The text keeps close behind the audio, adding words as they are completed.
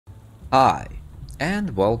Hi,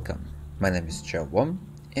 and welcome. My name is Jawam,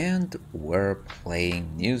 and we're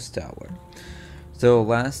playing News Tower. So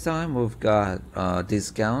last time we've got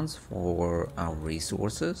discounts for our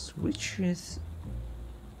resources, which I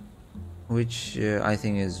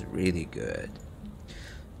think is really good.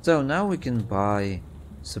 So now we can buy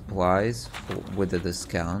supplies with a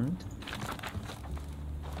discount,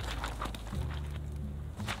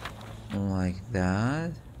 like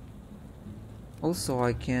that. Also,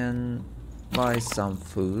 I can buy some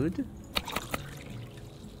food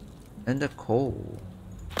and a coal.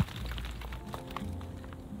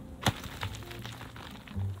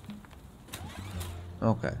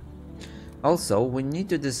 Okay. Also, we need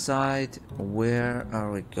to decide where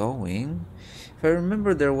are we going. If I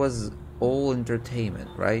remember, there was all entertainment,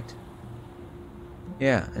 right?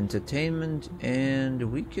 Yeah, entertainment,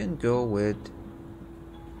 and we can go with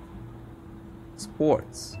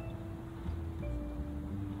sports.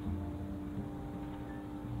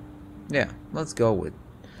 Yeah, let's go with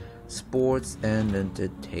sports and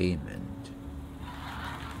entertainment.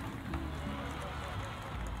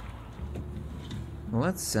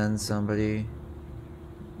 Let's send somebody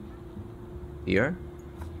here.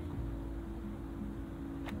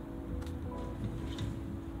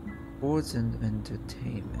 Sports and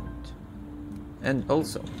entertainment. And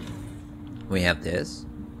also, we have this.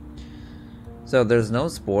 So there's no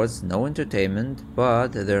sports, no entertainment, but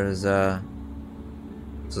there's a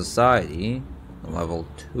society, level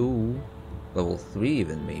 2, level 3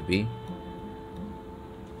 even maybe.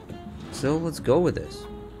 So let's go with this.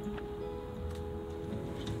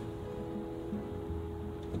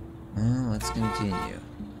 Let's continue.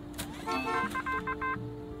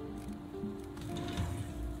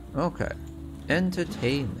 Okay,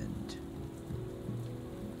 entertainment.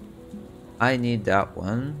 I need that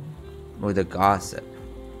one with a gossip.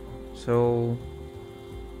 So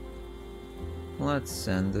let's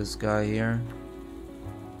send this guy here.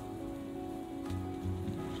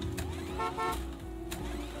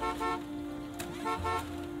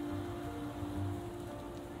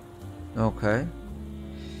 Okay.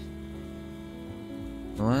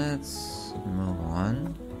 Let's move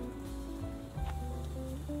on.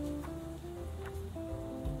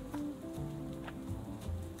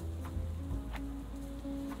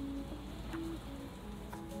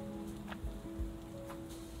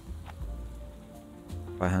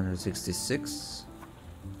 $566.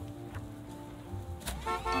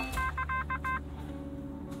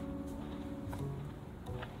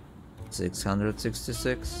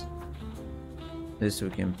 $666. This we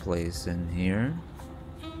can place in here.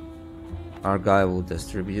 Our guy will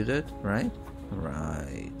distribute it, right?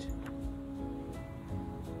 Right.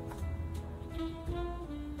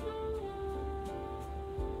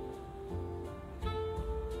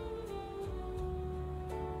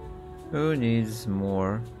 Who needs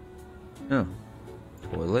more? Oh,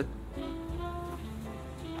 toilet.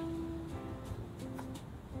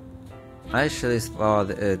 I actually thought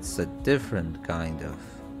it's a different kind of.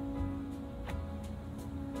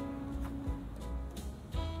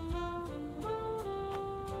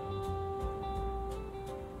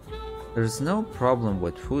 There's no problem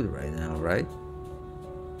with food right now, right?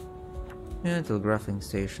 Yeah, telegraphing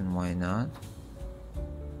station, why not?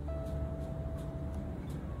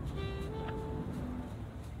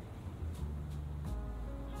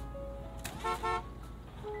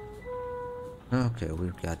 Okay,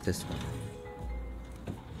 we've got this one.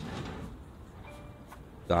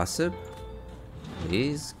 Gossip?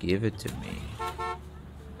 Please give it to me.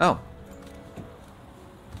 Oh!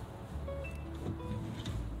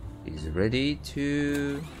 He's ready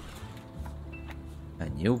to... a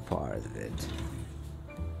new part of it.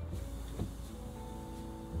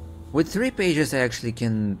 With 3 pages I actually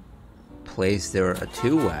can place there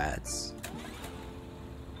 2 ads.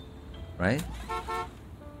 Right?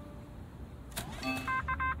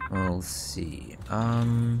 We'll see.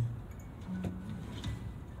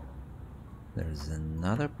 There's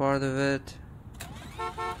another part of it.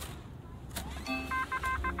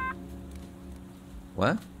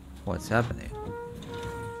 What? What's happening?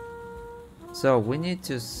 So we need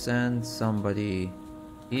to send somebody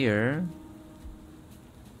here.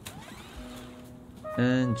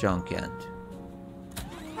 And Junk End.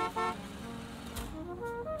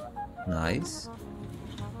 Nice.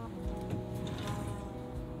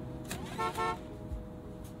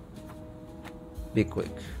 Be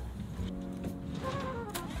quick.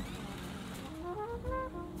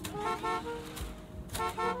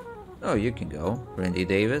 Oh, you can go, Randy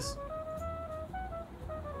Davis.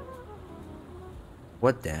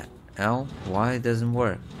 What the hell? Why it doesn't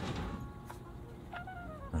work?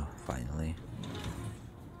 Oh, finally.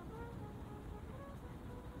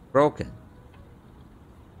 Broken.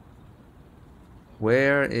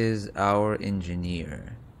 Where is our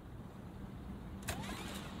engineer?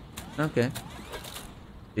 Okay.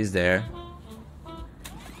 He's there.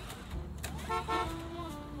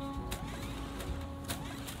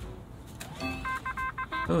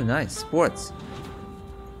 Oh, nice. Sports.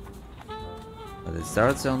 But it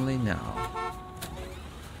starts only now.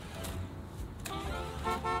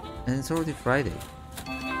 And it's already Friday.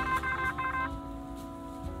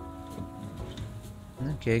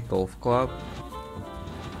 Okay, golf club.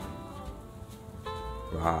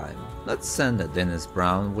 Crime. Let's send a Dennis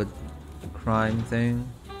Brown with the crime thing.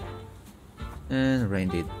 And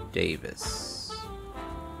Randy Davis.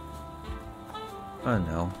 Oh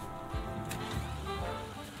no.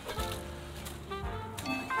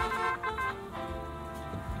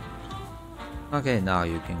 Okay, now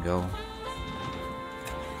you can go.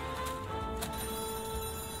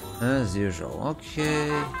 As usual.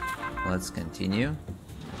 Okay, let's continue.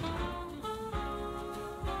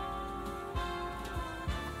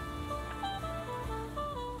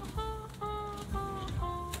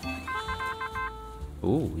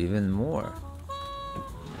 Ooh, even more.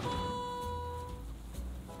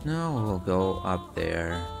 No, we'll go up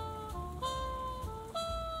there.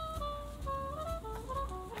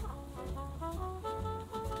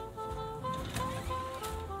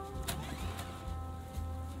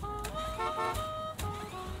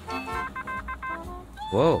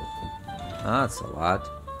 Whoa, that's a lot.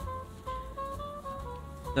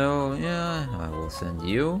 So yeah, I will send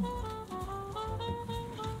you.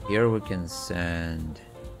 Here we can send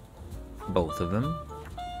both of them.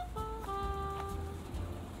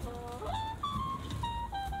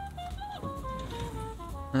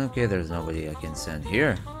 Okay, there's nobody I can send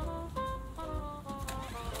here.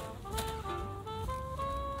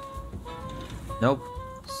 Nope.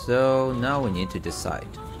 So now we need to decide.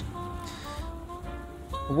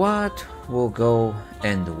 What will go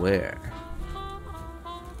and where?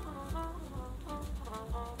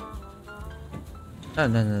 Oh,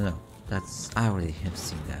 no. I already have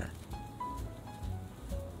seen that.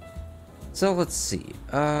 So let's see.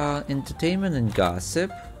 Entertainment and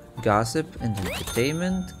gossip. Gossip and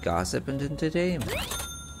entertainment. Gossip and entertainment.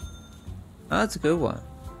 Oh, that's a good one.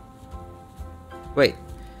 Wait.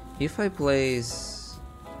 If I place...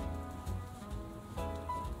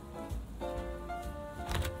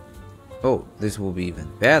 Oh, this will be even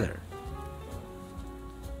better.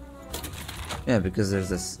 Yeah, because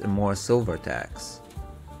there's a more silver tax.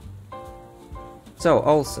 So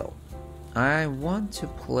also, I want to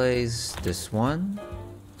place this one.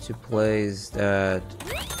 To place that...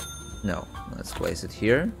 No, let's place it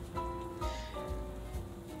here.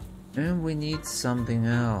 And we need something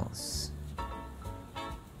else.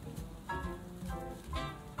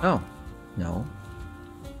 Oh, no.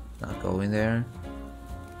 Not going there.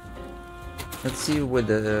 Let's see what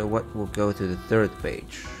will go to the third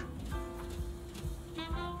page.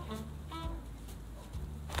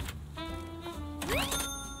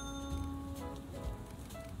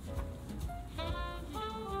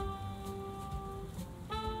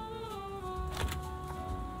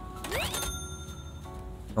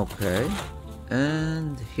 Okay,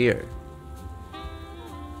 and here.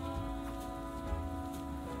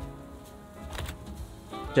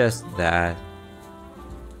 Just that.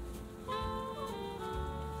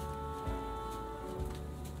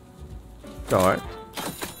 Start.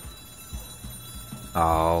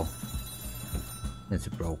 Oh, it's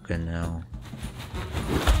broken now.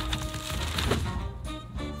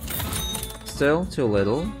 Still too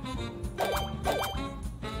little.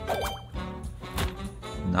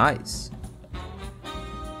 Nice.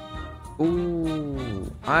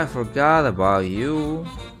 Ooh, I forgot about you.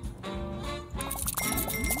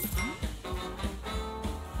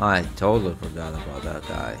 I totally forgot about that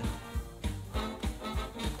guy.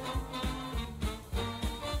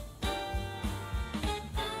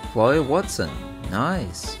 Chloe Watson,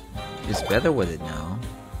 nice. He's better with it now.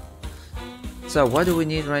 So what do we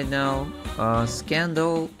need right now?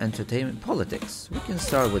 Scandal, entertainment, politics. We can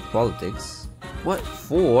start with politics. What,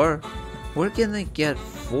 4? Where can I get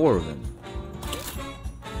 4 of them?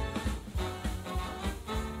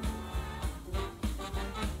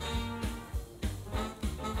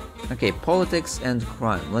 Okay, politics and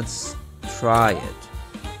crime. Let's try it.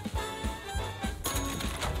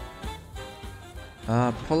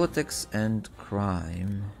 Politics and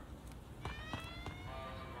crime.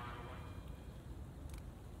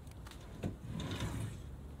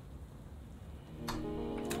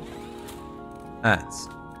 Ads.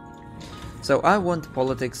 So I want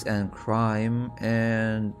politics and crime,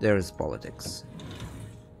 and there's politics.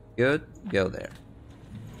 Good, go there.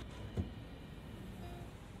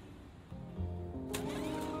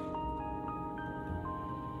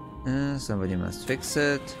 Somebody must fix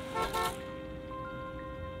it.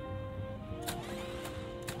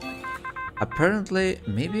 Apparently,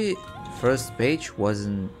 maybe first page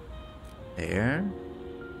wasn't there.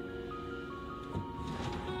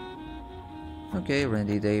 Okay,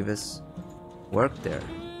 Randy Davis worked there.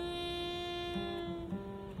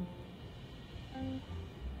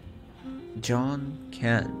 John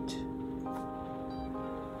Kent.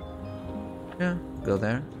 Yeah, go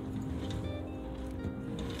there.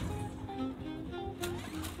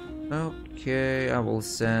 Okay, I will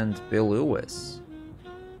send Bill Lewis.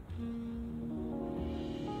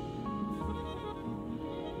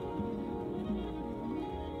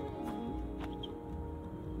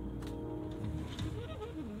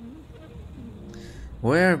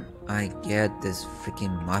 Where I get this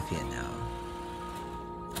freaking mafia now?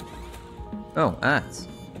 Oh, ads.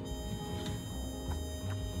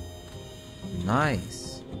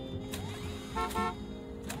 Nice.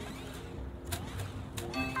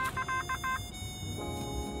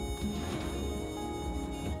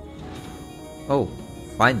 Oh,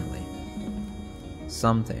 finally.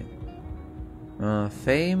 Something.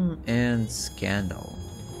 Fame and scandal.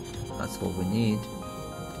 That's what we need.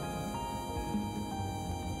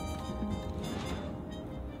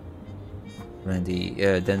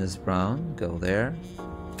 Dennis Brown, go there.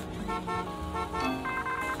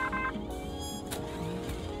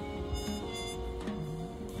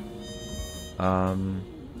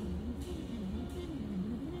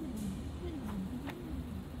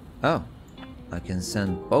 Oh, I can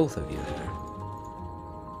send both of you there.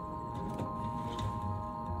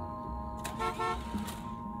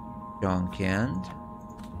 John Kent.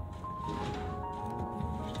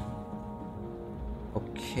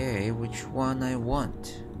 Okay, which one I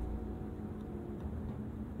want?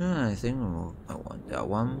 I think I want that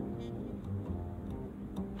one.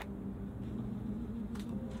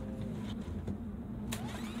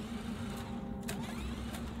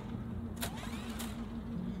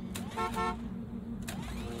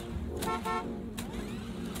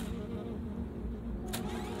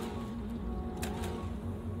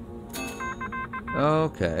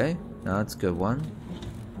 Okay, that's a good one.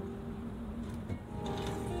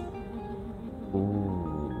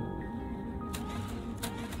 Ooh.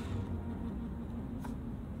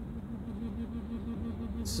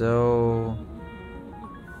 So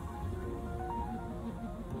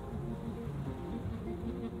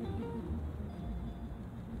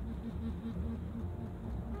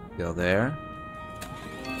go there.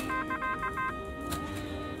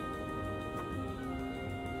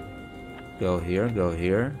 Go here, go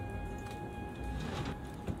here.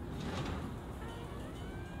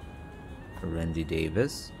 Randy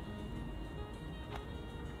Davis.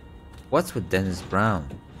 What's with Dennis Brown?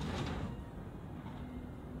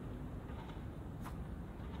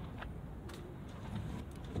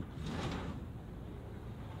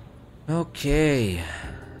 Okay.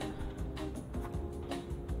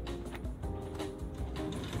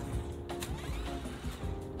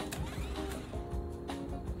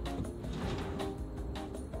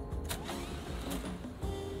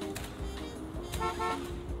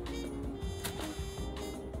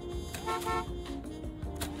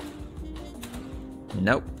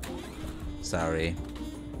 Nope. Sorry.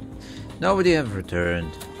 Nobody have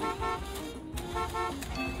returned.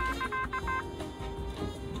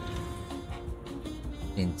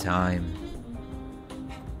 In time.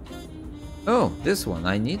 Oh, this one.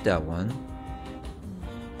 I need that one.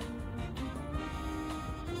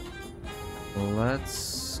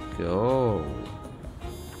 Let's go.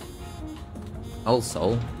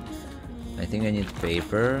 Also, I think I need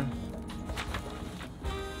paper.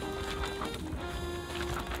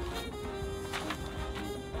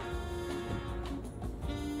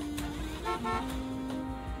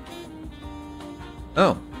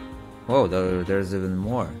 Oh, whoa, there's even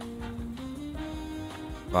more.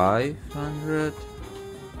 500,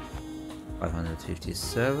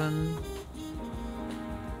 557.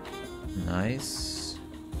 Nice.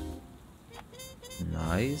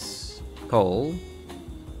 Nice. Coal.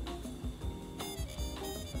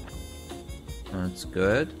 That's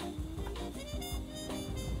good.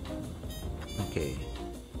 Okay.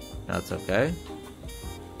 That's okay.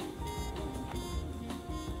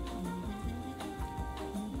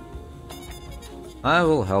 I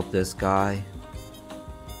will help this guy.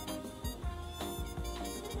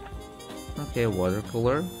 Okay, water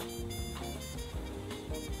cooler.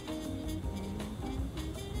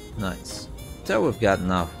 Nice. So we've got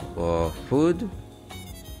enough food.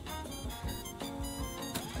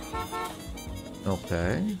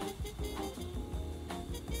 Okay.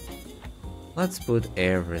 Let's put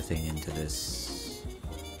everything into this.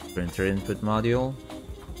 Printer input module.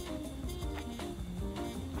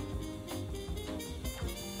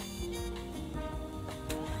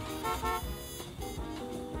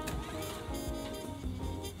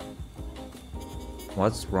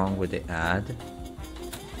 What's wrong with the ad?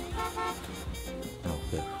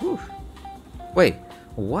 Okay. Whew. Wait,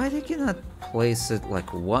 why they cannot place it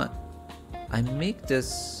like what? I make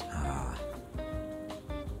this.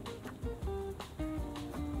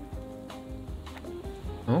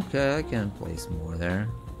 Okay, I can place more there.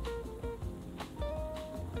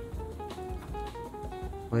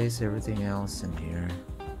 Place everything else in here.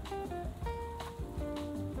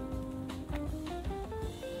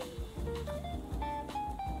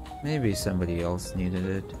 Maybe somebody else needed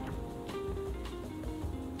it.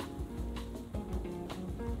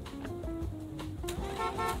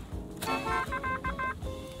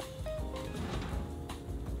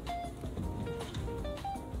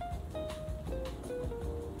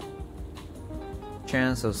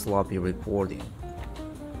 Chance of sloppy reporting.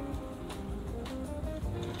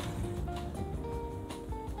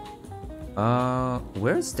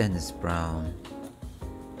 Where's Dennis Brown?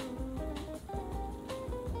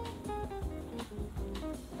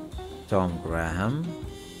 Tom Graham,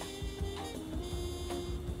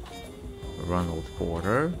 Ronald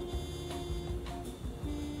Porter,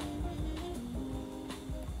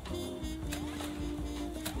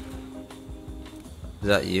 is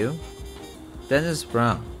that you? Dennis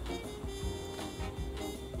Brown.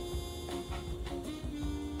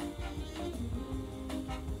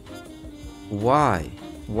 Why?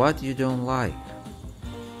 What you don't like?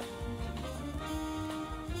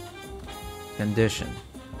 Condition.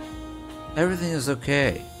 Everything is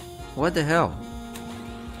okay. What the hell?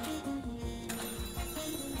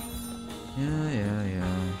 Yeah.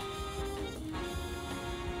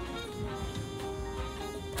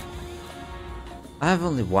 I have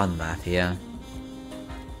only one mafia.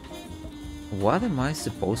 What am I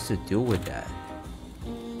supposed to do with that?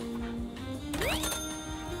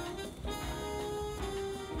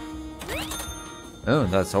 Oh,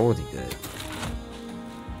 that's already good.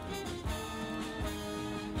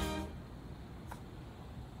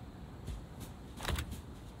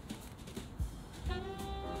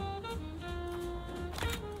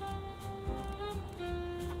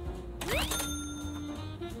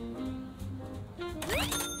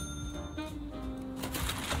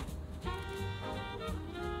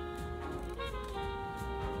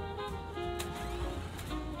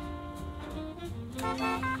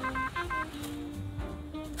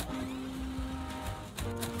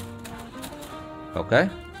 Okay,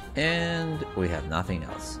 and we have nothing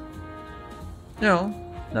else. No,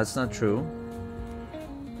 that's not true.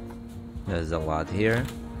 There's a lot here.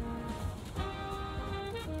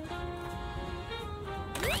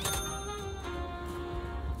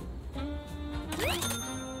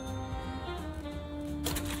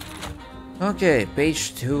 Okay,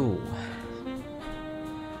 page 2.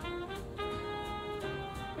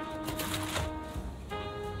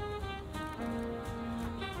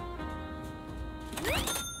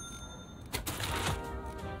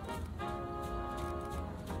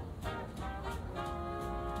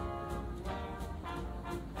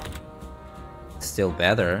 Still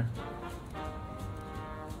better.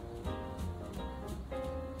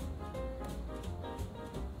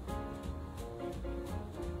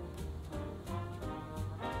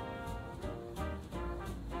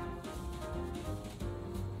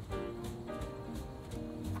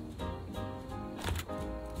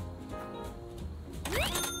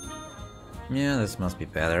 Yeah, this must be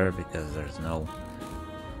better because there's no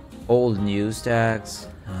old news tags.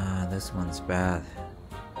 This one's bad.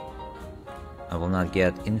 I will not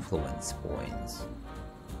get influence points.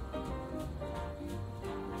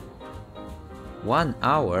 1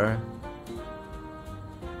 hour?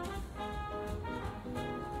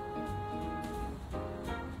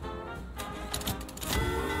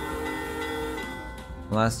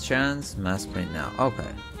 Last chance, mass print now. Okay.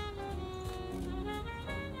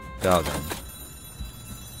 Go then.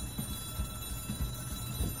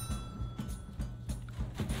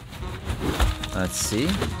 Let's see.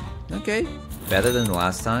 Okay. Better than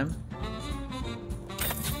last time.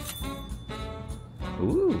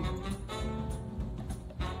 Ooh.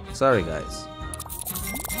 Sorry, guys.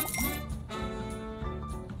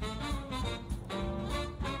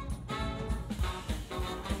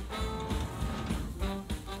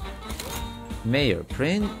 Mayor,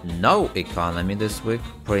 print no economy this week,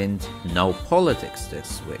 print no politics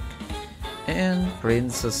this week, and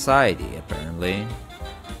print society apparently.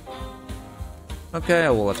 Okay, I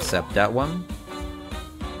will accept that one.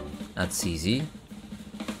 That's easy.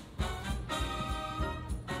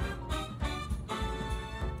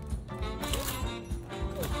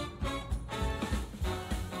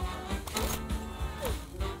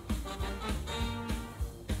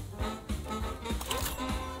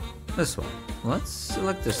 This one. Let's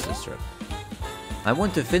select this district. I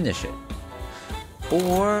want to finish it.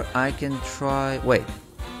 Or I can try... Wait.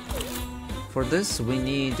 For this we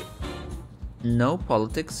need no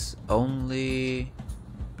politics, only...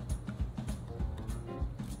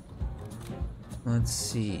 Let's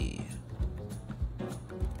see.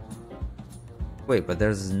 Wait, but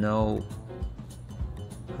there's no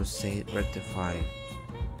Crusade Rectify.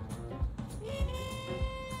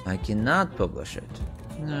 I cannot publish it.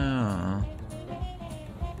 No.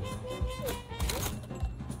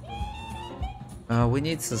 We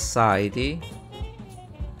need society.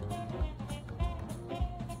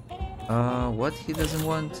 What he doesn't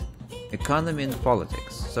want? Economy and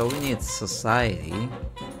politics. So we need society.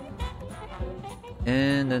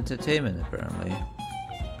 And entertainment, apparently.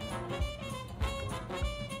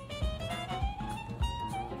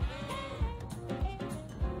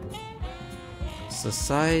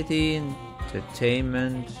 Society,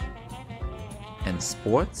 entertainment, and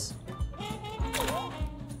sports?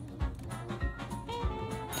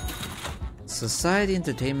 Society,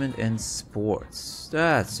 entertainment, and sports.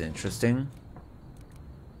 That's interesting.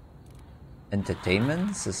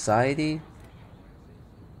 Entertainment? Society?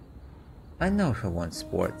 I know if I want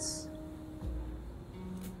sports.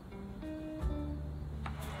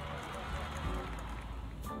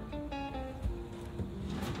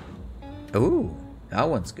 Ooh, that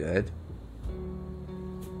one's good.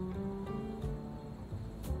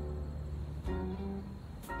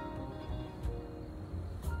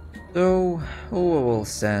 So, who will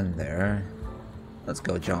stand there? Let's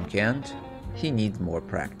go, John Kent. He needs more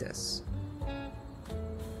practice.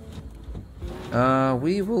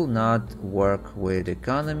 We will not work with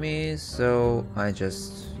economy, so I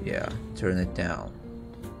just, yeah, turn it down.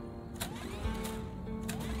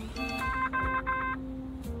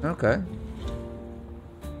 Okay.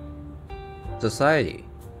 Society.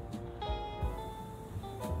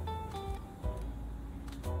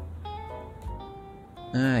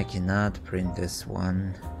 I cannot print this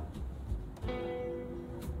one.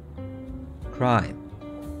 Crime.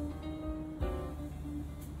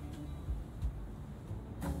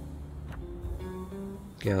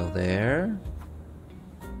 Go there.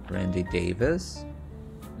 Randy Davis.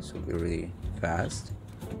 This will be really fast.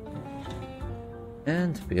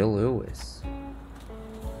 And Bill Lewis.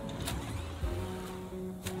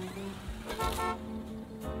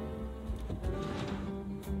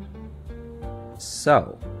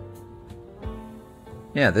 So,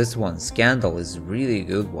 yeah, this one, Scandal, is really a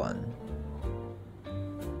good one.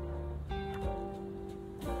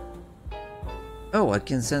 Oh, I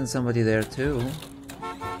can send somebody there too.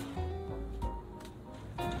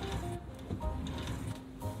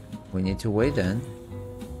 We need to wait then.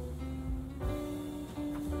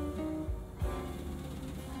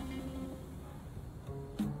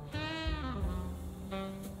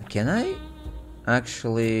 Can I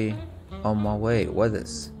actually... On my way, what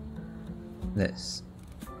is this?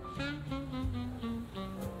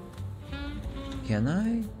 Can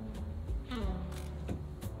I?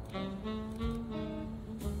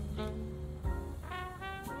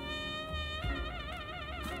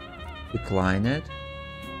 Decline it?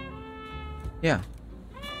 Yeah.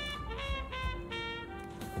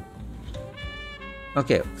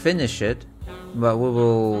 Okay, finish it, but we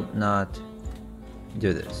will not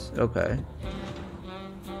do this. Okay.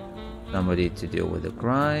 Somebody to deal with the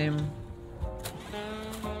crime.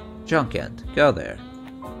 John Kent, go there.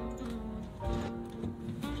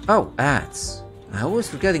 Oh, ads. I was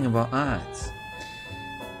forgetting about ads.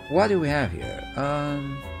 What do we have here?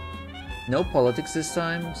 No politics this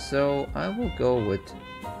time, so I will go with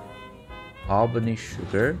Albany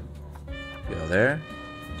Sugar. Go there.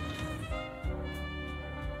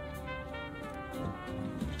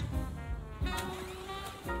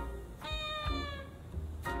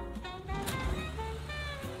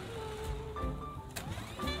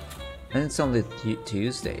 And it's only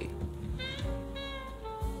Tuesday.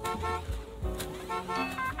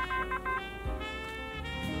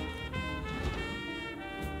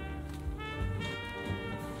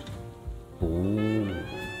 Ooh.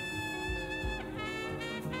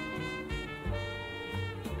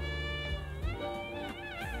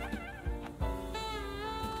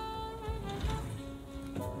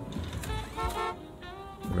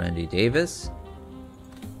 Randy Davis.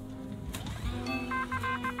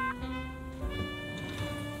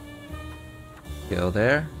 Go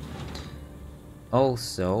there.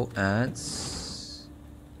 Also adds...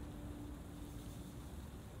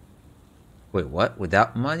 Wait, what?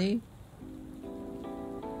 Without money?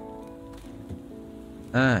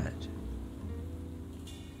 Add.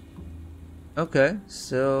 Okay,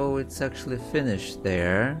 so it's actually finished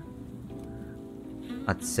there.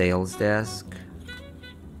 at sales desk.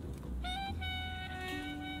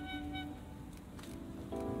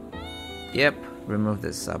 Yep, remove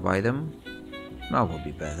the sub item. That will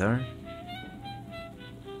be better.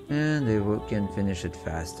 And they can finish it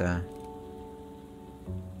faster.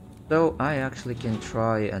 So I actually can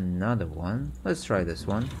try another one. Let's try this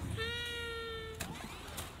one.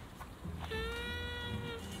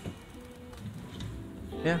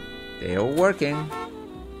 Yeah, they are working.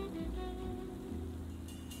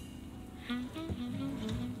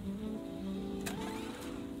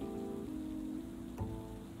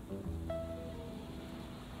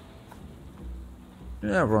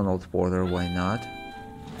 Yeah, Ronald Porter, why not?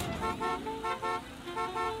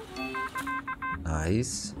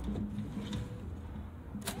 Nice.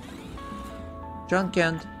 John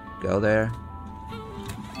Kent, go there.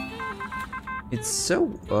 It's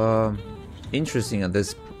so interesting at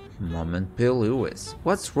this moment. Bill Lewis.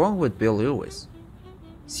 What's wrong with Bill Lewis?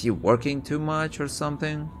 Is he working too much or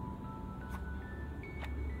something?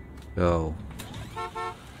 Oh.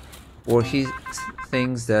 Or he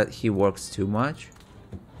thinks that he works too much?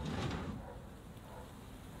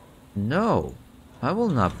 No, I will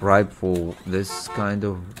not bribe for this kind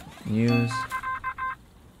of news.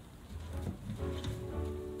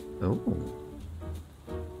 Oh.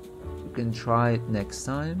 You can try it next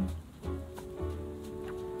time.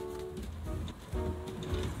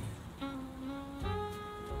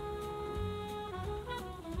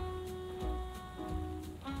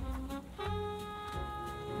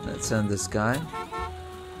 Let's send this guy.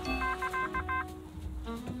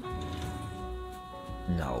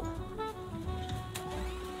 No.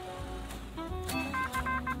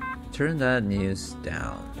 Turn that news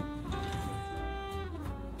down.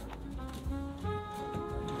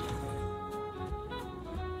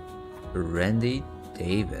 Randy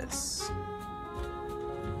Davis.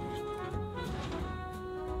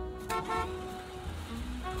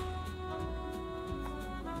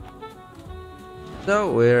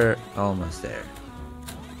 So we're almost there.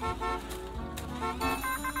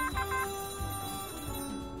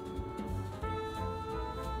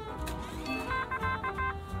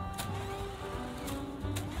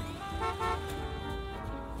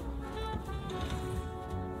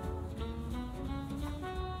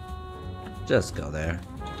 Just go there.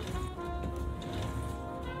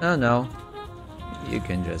 Oh no, you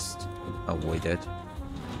can just avoid it.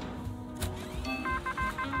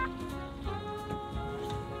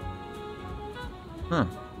 Huh.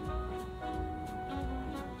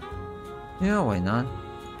 Yeah, why not?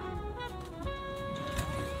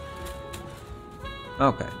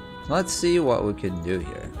 Okay, let's see what we can do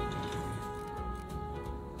here.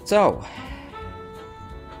 So,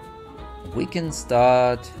 we can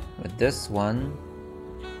start with this one.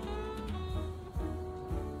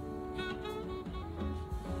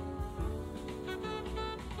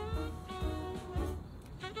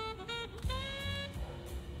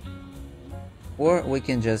 Or we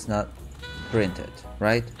can just not print it,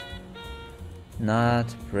 right? Not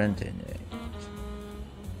printing it.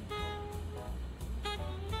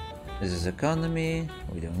 This is economy,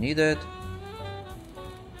 we don't need it.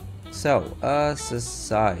 So, a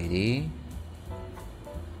society.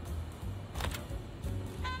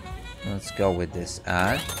 Let's go with this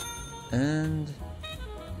ad. And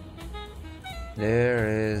there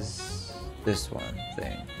is this one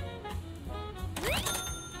thing.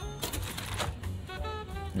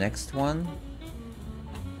 Next one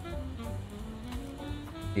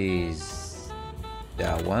is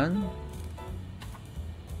that one.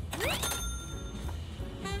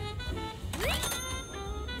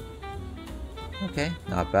 Okay,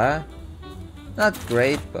 not bad. Not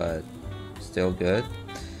great, but still good.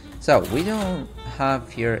 So, we don't have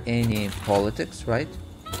here any politics, right?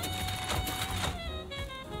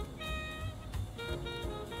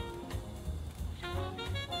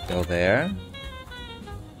 Go there.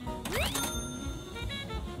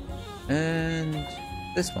 And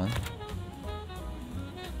this one.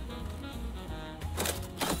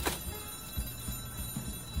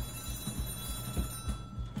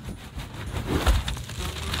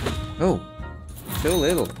 Oh, too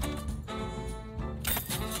little.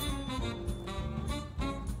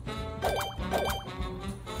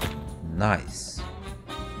 Nice.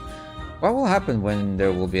 What will happen when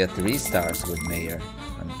there will be a 3 stars with Mayor?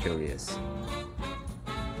 I'm curious.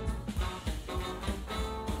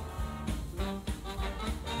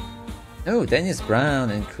 Oh, Dennis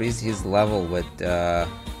Brown increased his level with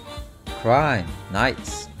crime.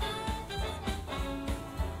 Nice.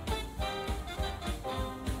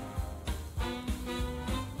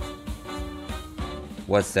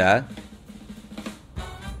 What's that?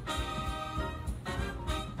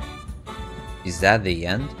 Is that the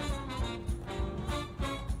end?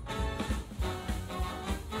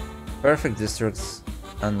 Perfect Districts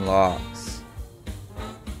unlocks.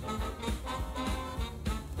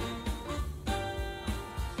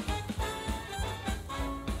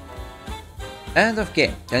 End of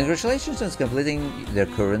game. Congratulations on completing their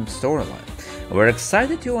current storyline. We're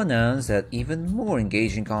excited to announce that even more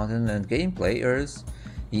engaging content and gameplay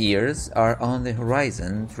years are on the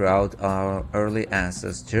horizon throughout our early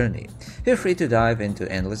access journey. Feel free to dive into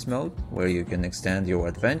Endless Mode, where you can extend your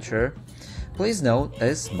adventure. Please note,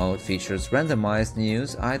 this mode features randomized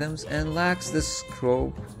news items and lacks the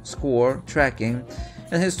score tracking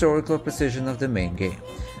and historical precision of the main game.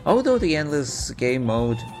 Although the Endless Game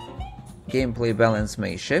mode gameplay balance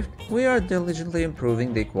may shift, we are diligently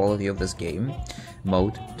improving the quality of this game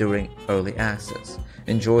mode during early access.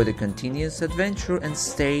 Enjoy the continuous adventure and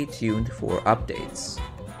stay tuned for updates.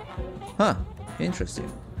 Huh,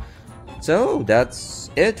 interesting. So that's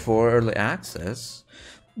it for early access.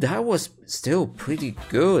 That was still pretty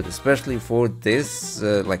good, especially for this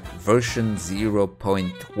like version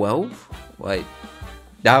 0.12. Like,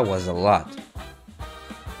 that was a lot.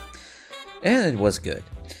 And it was good.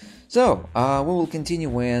 So, we will continue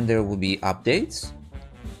when there will be updates.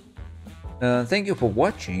 Thank you for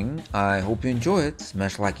watching. I hope you enjoyed.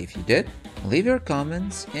 Smash like if you did. Leave your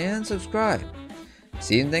comments and subscribe.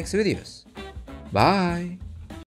 See you in the next videos. Bye.